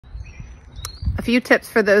A few tips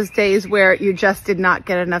for those days where you just did not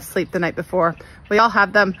get enough sleep the night before. We all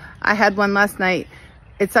have them. I had one last night.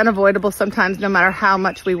 It's unavoidable sometimes, no matter how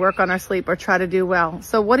much we work on our sleep or try to do well.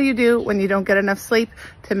 So what do you do when you don't get enough sleep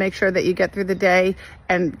to make sure that you get through the day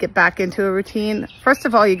and get back into a routine? First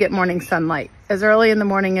of all, you get morning sunlight as early in the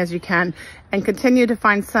morning as you can, and continue to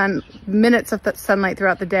find minutes of sunlight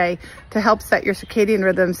throughout the day to help set your circadian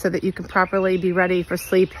rhythm so that you can properly be ready for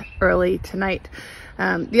sleep early tonight.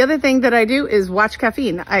 The other thing that I do is watch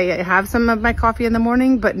caffeine. I have some of my coffee in the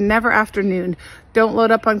morning, but never afternoon. Don't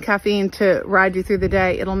load up on caffeine to ride you through the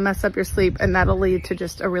day. It'll mess up your sleep, and that'll lead to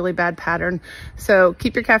just a really bad pattern. So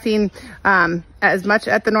keep your caffeine as much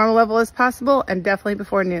at the normal level as possible, and definitely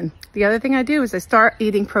before noon. The other thing I do is I start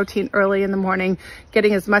eating protein early in the morning,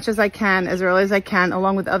 getting as much as I can, as early as I can,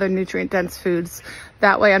 along with other nutrient-dense foods.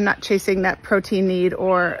 That way I'm not chasing that protein need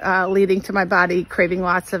or leading to my body craving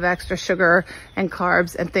lots of extra sugar and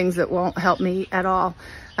carbs and things that won't help me at all.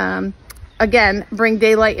 Again, bring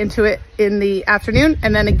daylight into it in the afternoon,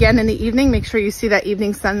 and then again in the evening. Make sure you see that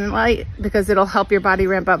evening sunlight, because it'll help your body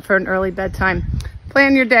ramp up for an early bedtime.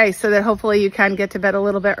 Plan your day so that hopefully you can get to bed a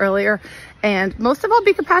little bit earlier. And most of all,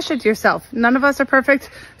 be compassionate to yourself. None of us are perfect.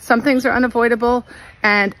 Some things are unavoidable,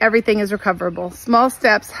 and everything is recoverable. Small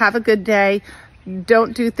steps. Have a good day.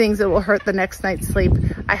 Don't do things that will hurt the next night's sleep.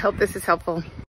 I hope this is helpful.